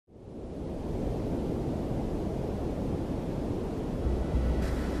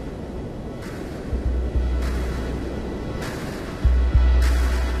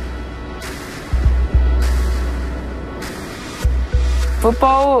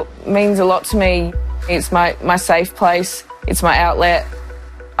Football means a lot to me. It's my safe place. It's my outlet.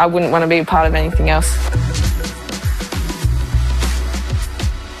 I wouldn't want to be a part of anything else.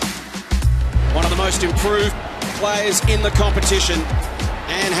 One of the most improved players in the competition,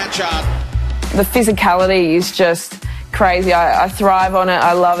 and Hatchard. The physicality is just crazy. I thrive on it.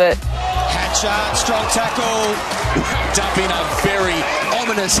 I love it. Hatchard, strong tackle. Wrapped up in a very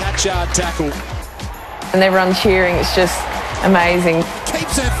ominous Hatchard tackle. And everyone cheering, it's just amazing.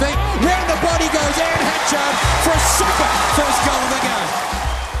 Keeps her feet, round the body goes Anne Hatchard for a super first goal of the game.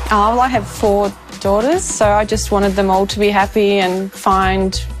 Well, I have 4 daughters, so I just wanted them all to be happy and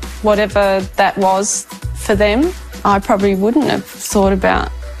find whatever that was for them. I probably wouldn't have thought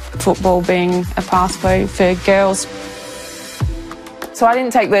about football being a pathway for girls. So I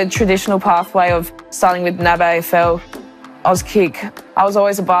didn't take the traditional pathway of starting with NAB AFL. I was kick. I was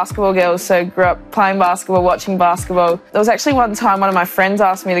always a basketball girl, so grew up playing basketball, watching basketball. There was actually one time one of my friends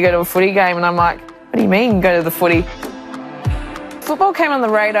asked me to go to a footy game, and I'm like, what do you mean go to the footy? Football came on the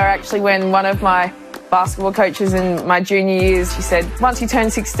radar actually when one of my basketball coaches in my junior years, she said, once you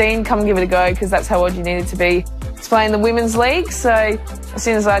turn 16, come and give it a go, because that's how old you needed to be. I was playing the women's league, so as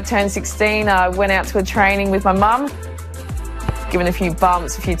soon as I turned 16, I went out to a training with my mum, given a few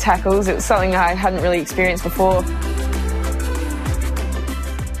bumps, a few tackles. It was something I hadn't really experienced before.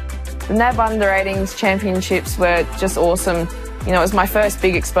 The NAB Under-18s championships were just awesome. You know, it was my first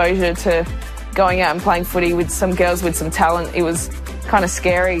big exposure to going out and playing footy with some girls with some talent. It was kind of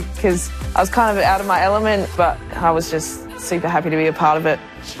scary because I was kind of out of my element, but I was just super happy to be a part of it.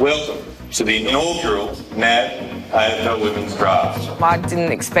 Welcome to the inaugural NAB AFL Women's Draft. I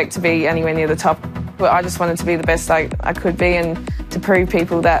didn't expect to be anywhere near the top, but I just wanted to be the best I could be and to prove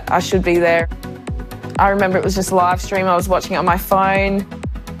people that I should be there. I remember it was just live stream. I was watching it on my phone.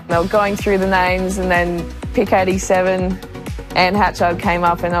 They were going through the names, and then pick 87 and Hatchard came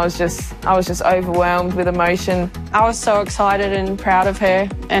up, and I was just overwhelmed with emotion. I was so excited and proud of her,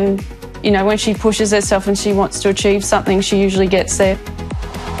 and you know, when she pushes herself and she wants to achieve something, she usually gets there.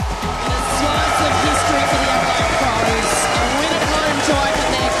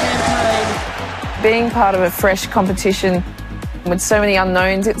 Being part of a fresh competition with so many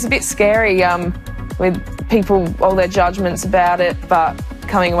unknowns, it's a bit scary with people, all their judgments about it, but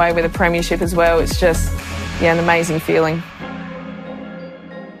coming away with a premiership as well, it's just, yeah, an amazing feeling.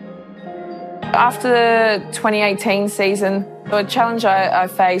 After the 2018 season, the challenge I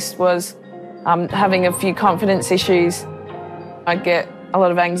faced was having a few confidence issues. I get a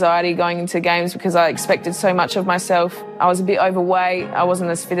lot of anxiety going into games because I expected so much of myself. I was a bit overweight, I wasn't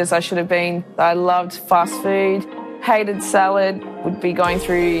as fit as I should have been. I loved fast food, hated salad, would be going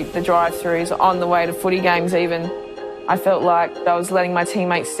through the drive-thrus on the way to footy games even. I felt like I was letting my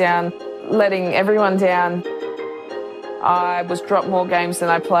teammates down, letting everyone down. I was dropped more games than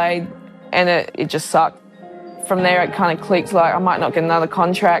I played, and it just sucked. From there it kind of clicked, like I might not get another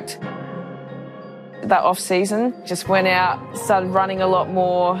contract. That off-season, just went out, started running a lot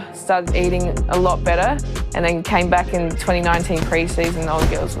more, started eating a lot better, and then came back in 2019 pre-season. All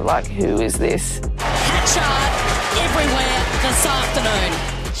the girls were like, who is this? Hatchard everywhere this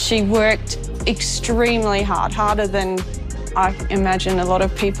afternoon. She worked extremely hard, harder than I imagine a lot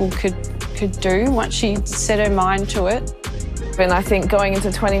of people could do once she set her mind to it. And I think going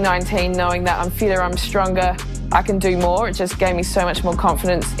into 2019, knowing that I'm fitter, I'm stronger, I can do more, it just gave me so much more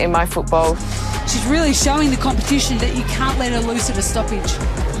confidence in my football. She's really showing the competition that you can't let her loose at a stoppage.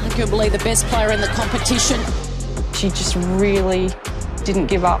 Arguably the best player in the competition. She just really didn't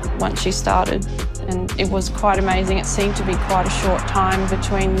give up once she started, and it was quite amazing. It seemed to be quite a short time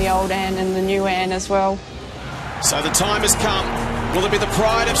between the old Anne and the new Anne as well. So the time has come. Will it be the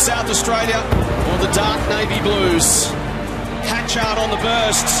pride of South Australia or the dark navy blues? Hatchard on the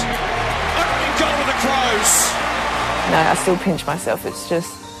burst. Opening goal of the Crows. No, I still pinch myself. It's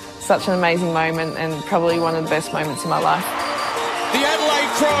just such an amazing moment and probably one of the best moments in my life. The Adelaide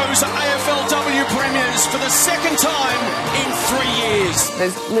Crows are AFLW premiers for the second time in 3 years.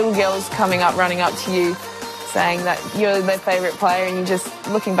 There's little girls coming up, running up to you, saying that you're their favourite player, and you just,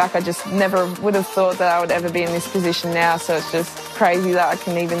 looking back, I just never would have thought that I would ever be in this position now, so it's just crazy that I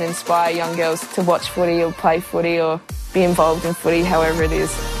can even inspire young girls to watch footy or play footy or be involved in footy, however it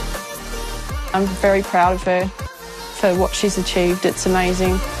is. I'm very proud of her for what she's achieved. It's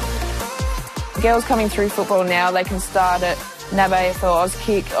amazing. Girls coming through football now, they can start at NAB AFL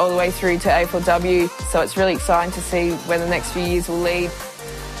Auskick all the way through to AFLW, so it's really exciting to see where the next few years will lead.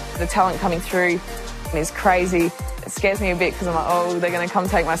 The talent coming through is crazy. It scares me a bit because I'm like, oh, they're going to come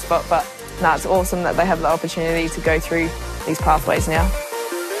take my spot, but no, it's awesome that they have the opportunity to go through these pathways now.